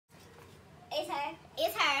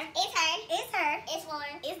It's her. It's Lauren.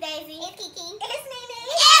 It's Daisy. It's Kiki. It's Nene.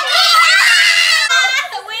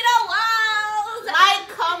 We the walls. Like,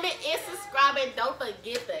 comment, and subscribe, and don't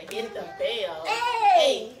forget to hit the bell.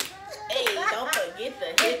 Hey, don't forget to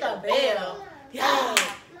hit the bell. Yeah,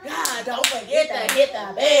 don't forget to hit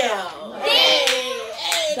the bell.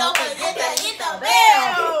 Hey, don't forget to hit the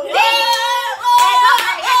bell.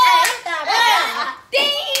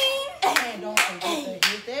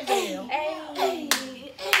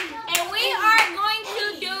 And we are going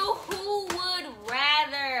to do Who Would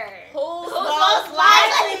Rather. Who's most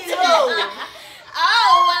likely to?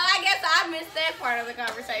 Oh, well, I guess I missed that part of the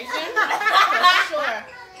conversation. Sure.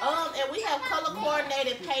 And we have color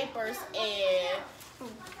coordinated papers, and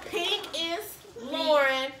pink is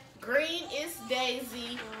Lauren, green is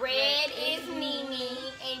Daisy, Red is Nene,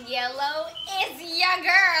 and yellow is your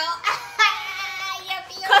girl.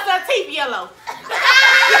 cause her teeth yellow.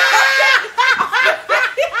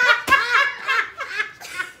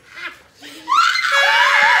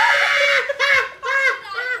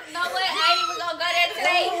 No way, I ain't even gonna go there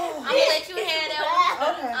today. I'm gonna let you have that one.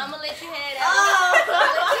 Okay. I'm gonna let you have that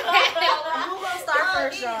one. Who gonna start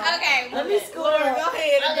first, y'all? Okay. Let me score. Lauren, go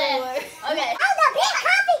ahead and do it. Okay. I'm the big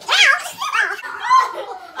coffee couch.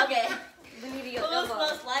 Okay. We need to Who's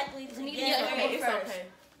most likely to need to get get Okay, married it's first? okay.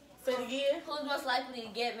 Say it again. Who's most likely to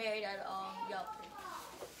get married out of y'all three?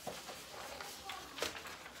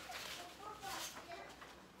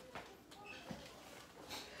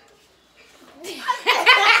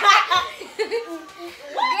 Girl.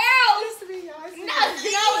 It's me, y'all. It's me. No,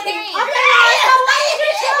 it ain't. Why you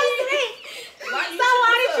choose me? Why you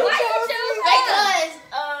choose her? Because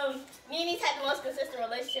Nene's had the most consistent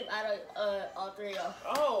relationship out of all three of y'all.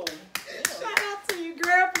 Oh. Shout out to you,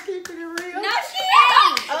 girl, for keeping it real. No, she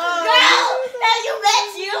ain't. Girl, now you bet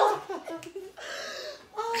you.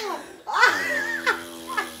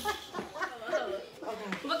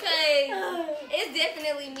 Because it's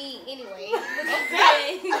definitely me anyway.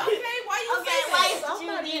 Okay, why you say why that? is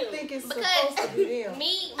Somebody you? think it's Because supposed to be them.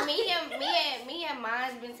 me and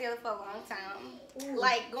mine's been together for a long time.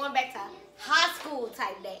 Like going back to high school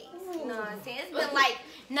type days. You know what I'm saying? It's been like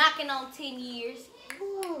knocking on 10 years.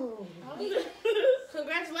 Ooh.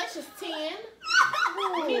 Congratulations, 10.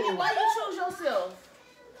 Nene, why you choose yourself?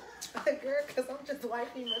 Girl, because I'm just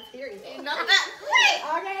wifey material. You know?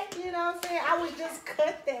 Okay, you know what I'm saying? I was just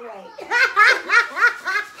cut that way.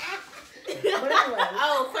 But anyway.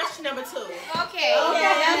 Oh, question number 2. Okay.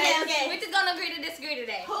 Okay. We're just gonna agree to disagree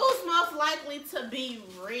today. Who's most likely to be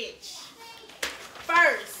rich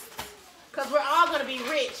first? Because we're all going to be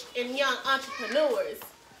rich and young entrepreneurs.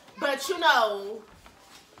 But you know,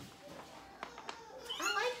 I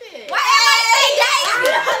like that. Why am I saying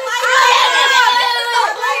that?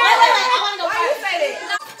 I want to go first.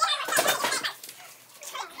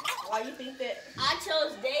 Why you think that? I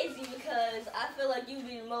chose Daisy because I feel like you'd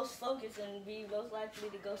be the most focused and be most likely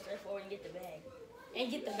to go straight forward and get the bag.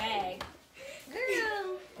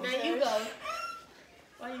 Girl. Now you go.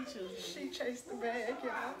 Why you choose me? She chased the bag,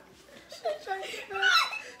 y'all. She chased the bag.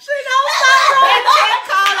 She That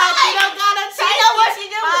call out, you don't gotta She know what she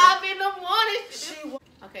doing. 5 in the morning.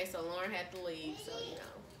 Okay, so Lauren had to leave, so you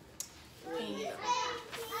know.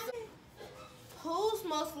 Who's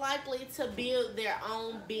most likely to build their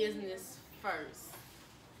own business first?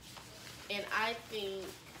 And I think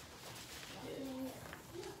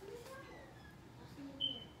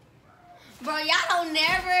Bro, y'all don't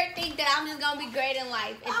never think that I'm just gonna be great in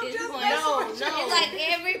life at this point. no. It's like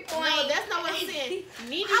every point. No, that's not what I'm saying.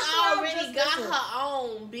 Nene I'm already just got listening. her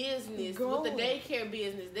own business Go. with the daycare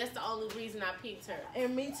business. That's the only reason I picked her.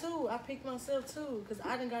 And me too. I picked myself too because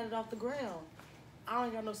I done got it off the ground. I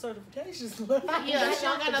ain't got no certifications, but I Yeah, got she it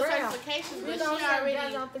don't off got the no ground. certifications, You but know, she got it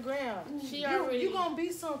already. off the ground. She already. You gonna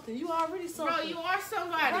be something. You already something. Bro, you are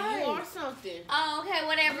somebody. Right. You are something. Oh, okay,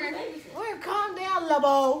 whatever. Wait, calm down,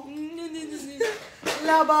 Labo.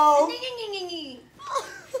 Labo.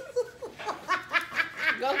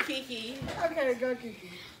 Go, Kiki. Okay, go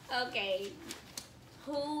Kiki. Okay.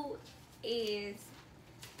 Who is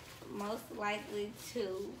most likely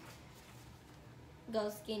to go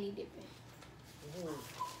skinny dipping?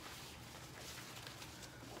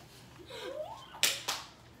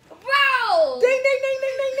 Bro! Ding, ding, ding,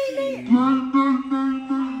 ding, ding, ding, ding. Ding,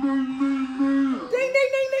 ding,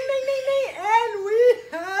 ding, ding, ding, ding, ding. And we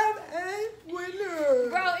have a winner.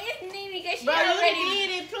 Bro, it's Nene because she Bro, you already did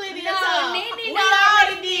it plenty No, of times. Nene We done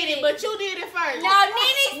already already did it, but you did it first. No,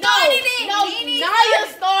 Nene started it. No, Nene Naya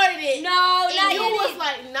started it. No, And Naya you was didn't.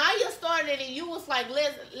 like, Naya started it, and you was like,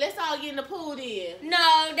 let's all get in the pool then.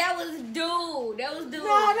 No, that was dude. That was dude.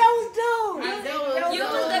 No, that was dude. You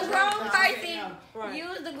was the grown person. Right. You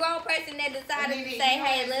was the grown person that decided to say,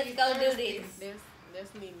 hey, let's go do this.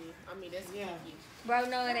 That's Nene. I mean, that's Kiki. Bro,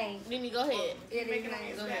 no, it ain't. Nene, go ahead. It is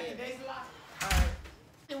not. Go ahead. Alright.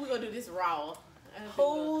 We're going to do this raw.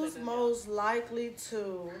 Who's most likely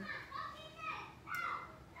to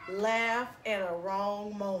laugh at a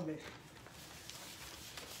wrong moment?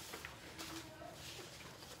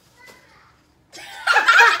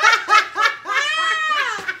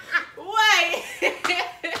 Wait.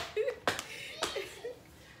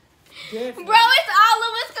 Definitely. Bro, it's all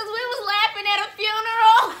of us because we was laughing at a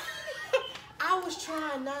funeral. I was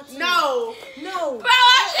trying not to. No. No. Bro,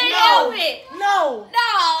 I couldn't help it. No.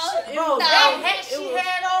 No. Bro, No. that hat she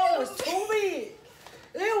had on was too big.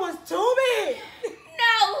 It was too big.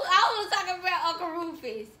 No, I was talking about Uncle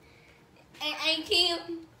Rufus. And Aunt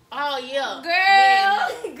Kim. Oh, yeah.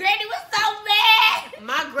 Girl, Granny was so mad.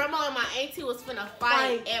 My grandma and my auntie was finna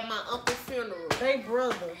fight at my uncle's funeral. They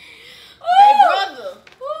brother. They brother.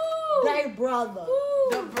 Ooh. They brother. Ooh.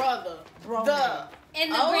 The brother. Bro. The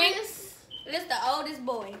And the oldest. This the oldest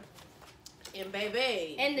boy. And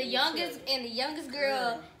baby. And the youngest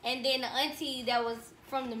girl, and then the auntie that was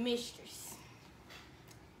from the mistress.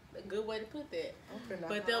 A good way to put that. Okay,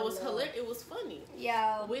 But that was hilarious. It was funny.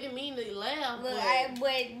 Yo. We didn't mean to laugh. Look, but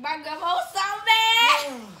but my grandma was so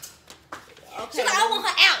mad. okay. She's like, I want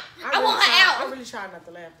her out. I want her I out. really tried not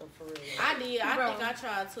to laugh though, for real. I did. I Bro. think I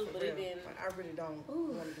tried too, but it Real. didn't. I really don't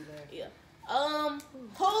want to do that. Yeah.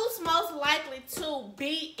 Who's most likely to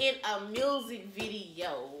be in a music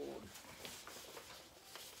video?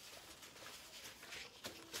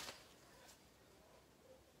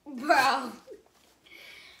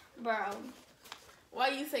 Bro. Why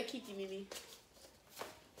you say Kiki Nene?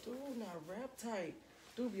 Dude, not rap tight.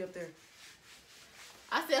 Dude be up there.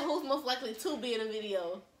 I said who's most likely to be in a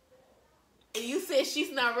video? And you said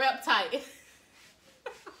she's not rap tight.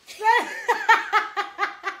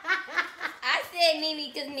 I said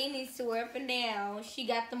Nene because Nene swear up and down. She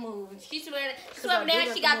got the moves. She swear up and I down.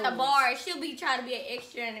 do She got got the the moves. bars. She'll be trying to be an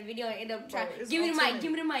extra in the video and end up trying. Bro, it's Give me the mic. ultimate.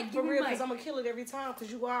 Give me the mic. For Give me real, the because mic. I'm going to kill it every time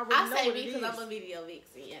because you already I know say what me it because is. I'm a video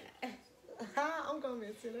vixen. Yeah. I'm going to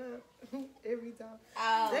mess it up every time.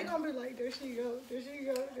 Oh. They're going to be like, there she go, there she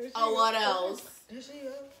go, there she Oh, go. what else? There she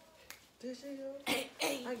go. There she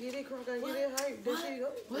go. I get it crunk, I get it hype. There she go.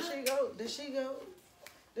 There she go. There she go.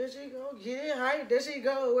 There she go. Get it hype. There she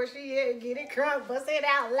go. Where she at? Get it crunk. Bust it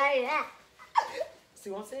out like that. See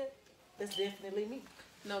what I'm saying? That's definitely me.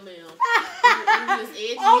 No, ma'am. We just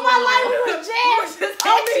edging Oh you my on. life, we were jazzed.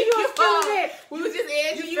 Oh, man, you was on. feeling it. We was just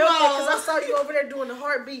edging You you felt it because I on. saw you over there doing the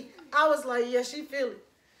heartbeat. I was like, yeah, she feel it.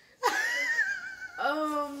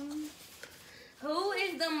 Who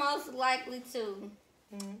is the most likely to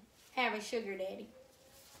have a sugar daddy?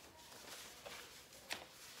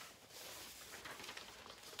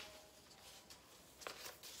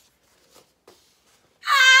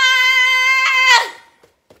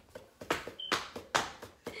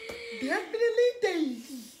 Definitely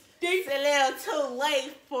Daisy. It's a little too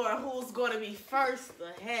late for who's going to be first to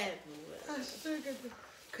have it. I sugar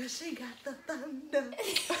cause she got the thunder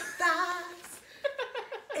thighs.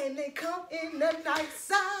 And they come in the nice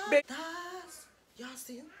size. Thighs. Y'all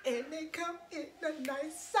see them? And they come in the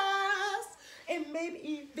nice size. And maybe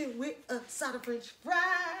even with a side of French fries.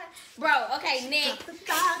 Bro, okay, Nick. Got the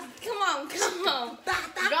thighs. Come on.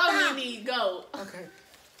 Go, Nene, go. Okay.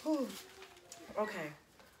 Whew. Okay.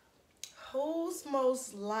 Who's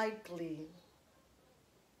most likely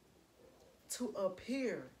to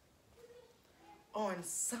appear on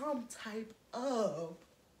some type of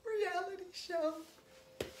reality show?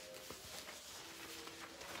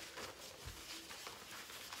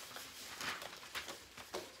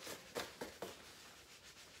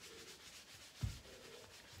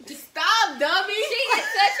 Stop, dummy. She is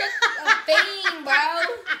such a thing, bro.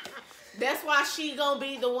 That's why she gonna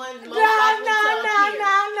be the one most No. likely to appear.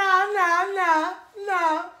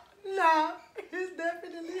 It's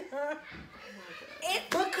definitely her. It's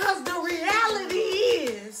Because the reality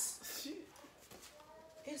is,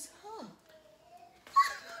 it's her.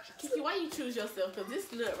 Kiki, why you choose yourself? Because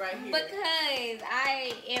this nut right here. because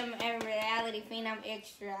I am a reality fiend. I'm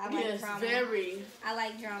extra. I like yes, drama. very. I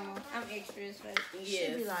like drama. I'm extra as fuck. She'd be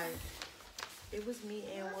Yes. like, it was me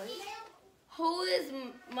and what? Who is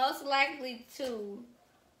most likely to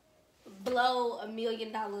blow $1 million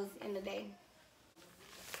in a day?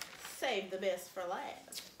 Save the best for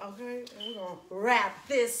last. Okay, and we're gonna wrap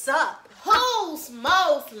this up. Who's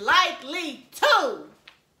most likely to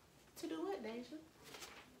do what, Daisha?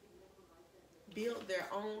 Build their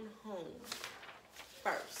own home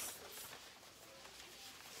first.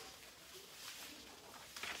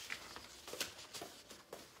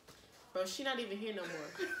 Bro, she not even here no more.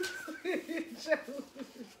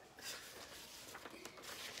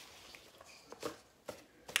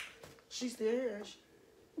 She's still here.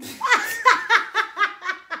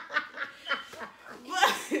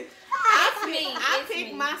 I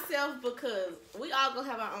pick myself because we all gonna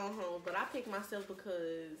have our own homes, but I pick myself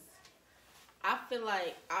because I feel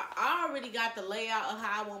like I already got the layout of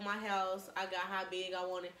how I want my house. I got how big I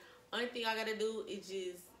want it. Only thing I gotta do is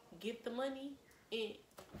just get the money and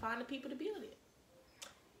find the people to build it.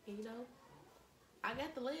 And, you know, I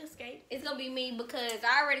got the landscape. It's gonna be me because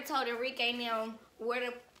I already told Enrique and them where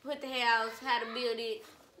to put the house, how to build it,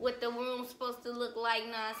 what the room's supposed to look like. You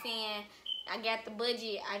know what I'm saying? I got the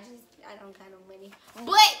budget. I don't got no money,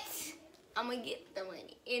 but I'm gonna get the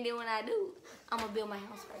money, and then when I do, I'm gonna build my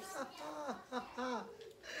house first.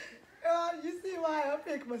 You see why I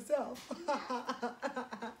pick myself?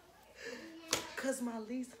 Cause my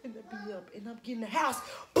lease finna be up, and I'm getting the house.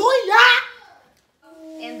 Booyah!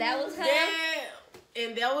 And that was her. Yeah,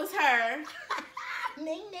 and that was her.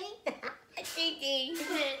 Ning ning. Kiki.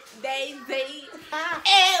 Daisy.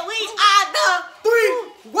 And